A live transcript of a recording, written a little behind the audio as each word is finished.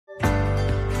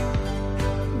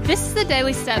This is the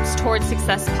Daily Steps Towards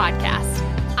Success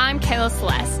podcast. I'm Kayla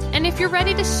Celeste, and if you're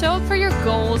ready to show up for your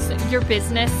goals, your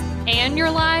business, and your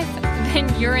life, then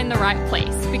you're in the right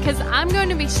place, because I'm going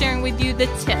to be sharing with you the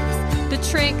tips, the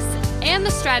tricks, and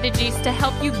the strategies to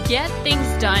help you get things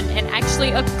done and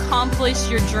actually accomplish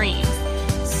your dreams.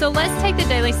 So let's take the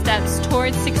daily steps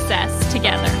towards success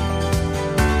together.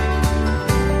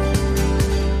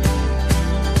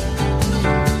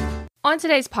 On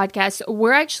today's podcast,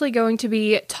 we're actually going to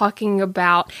be talking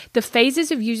about the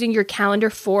phases of using your calendar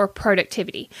for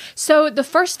productivity. So the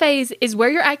first phase is where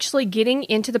you're actually getting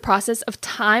into the process of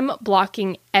time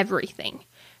blocking everything,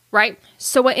 right?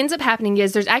 So what ends up happening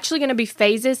is there's actually going to be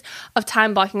phases of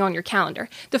time blocking on your calendar.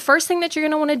 The first thing that you're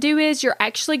going to want to do is you're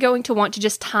actually going to want to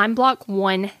just time block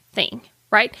one thing.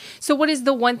 Right? So what is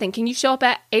the one thing? Can you show up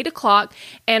at 8 o'clock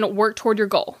and work toward your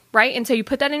goal, right? And so you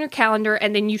put that in your calendar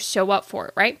and then you show up for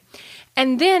it, right?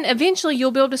 And then eventually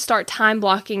you'll be able to start time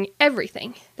blocking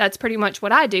everything. That's pretty much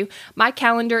what I do. My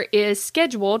calendar is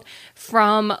scheduled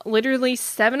from literally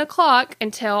 7 o'clock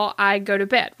until I go to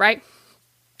bed, right?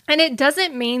 And it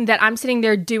doesn't mean that I'm sitting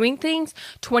there doing things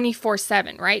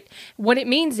 24/7, right? What it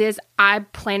means is I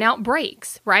plan out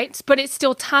breaks, right? But it's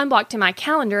still time blocked in my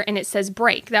calendar and it says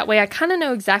break. That way I kind of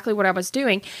know exactly what I was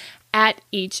doing at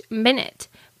each minute.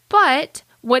 But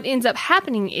what ends up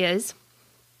happening is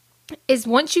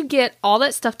once you get all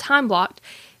that stuff time blocked,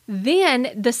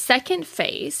 then the second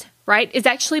phase, right, is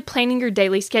actually planning your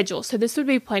daily schedule. So this would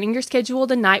be planning your schedule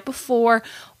the night before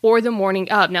or the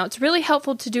morning of. Now, it's really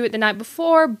helpful to do it the night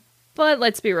before, but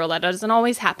let's be real, that doesn't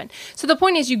always happen. So the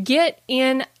point is you get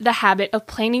in the habit of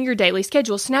planning your daily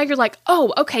schedule. So now you're like,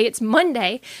 oh, okay, it's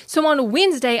Monday. So on a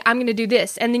Wednesday, I'm going to do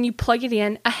this. And then you plug it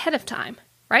in ahead of time,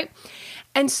 right?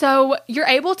 And so you're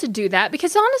able to do that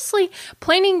because honestly,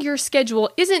 planning your schedule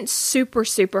isn't super,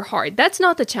 super hard. That's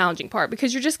not the challenging part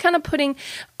because you're just kind of putting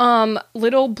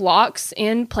little blocks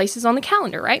in places on the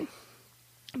calendar, right?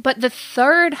 But the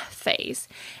third phase,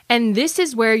 and this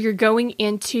is where you're going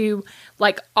into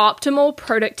like optimal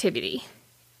productivity,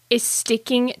 is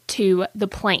sticking to the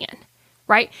plan,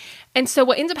 right? And so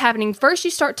what ends up happening, first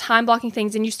you start time blocking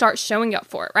things and you start showing up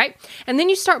for it, right? And then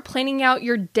you start planning out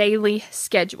your daily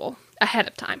schedule ahead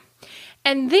of time.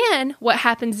 And then what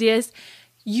happens is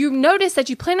you notice that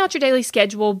you plan out your daily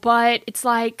schedule, but it's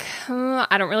like,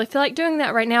 I don't really feel like doing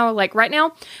that right now. Like right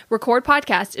now, Record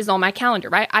Podcast is on my calendar,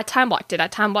 right? I time blocked it. I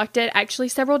time blocked it actually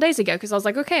several days ago because I was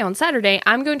like, okay, on Saturday,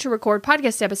 I'm going to record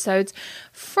podcast episodes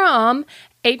from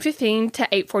 8:15 to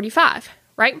 8:45,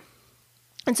 right?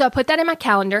 And so I put that in my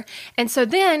calendar. And so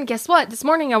then guess what? This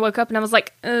morning I woke up and I was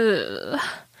like,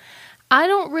 I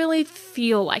don't really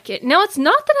feel like it. Now, it's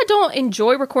not that I don't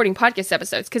enjoy recording podcast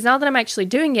episodes, because now that I'm actually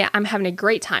doing it, I'm having a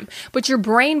great time. But your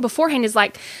brain beforehand is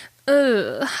like,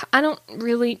 I don't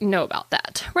really know about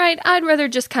that, right? I'd rather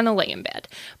just kind of lay in bed.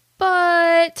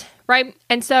 But, right?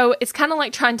 And so it's kind of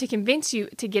like trying to convince you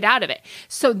to get out of it.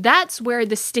 So that's where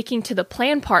the sticking to the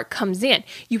plan part comes in.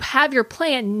 You have your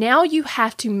plan. Now you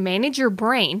have to manage your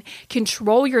brain,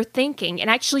 control your thinking, and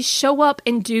actually show up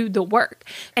and do the work.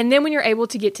 And then when you're able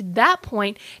to get to that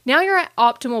point, now you're at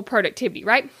optimal productivity,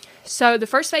 right? So the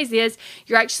first phase is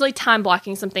you're actually time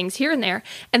blocking some things here and there,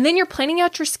 and then you're planning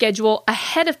out your schedule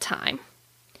ahead of time.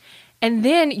 And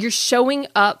then you're showing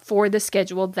up for the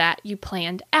schedule that you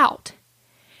planned out.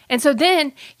 And so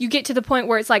then you get to the point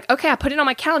where it's like, okay, I put it on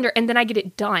my calendar and then I get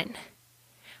it done.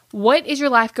 What is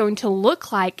your life going to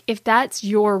look like if that's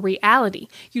your reality?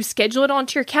 You schedule it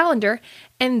onto your calendar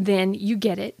and then you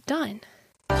get it done.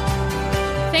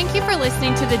 Thank you for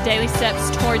listening to the Daily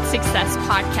Steps Towards Success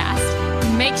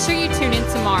podcast. Make sure you tune in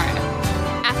tomorrow.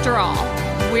 After all,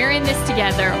 we're in this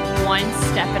together, one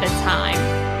step at a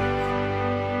time.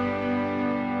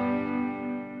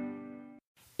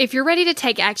 If you're ready to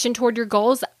take action toward your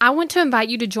goals, I want to invite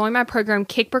you to join my program,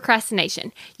 Kick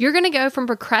Procrastination. You're going to go from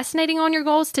procrastinating on your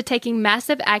goals to taking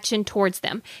massive action towards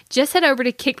them. Just head over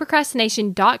to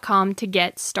kickprocrastination.com to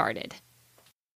get started.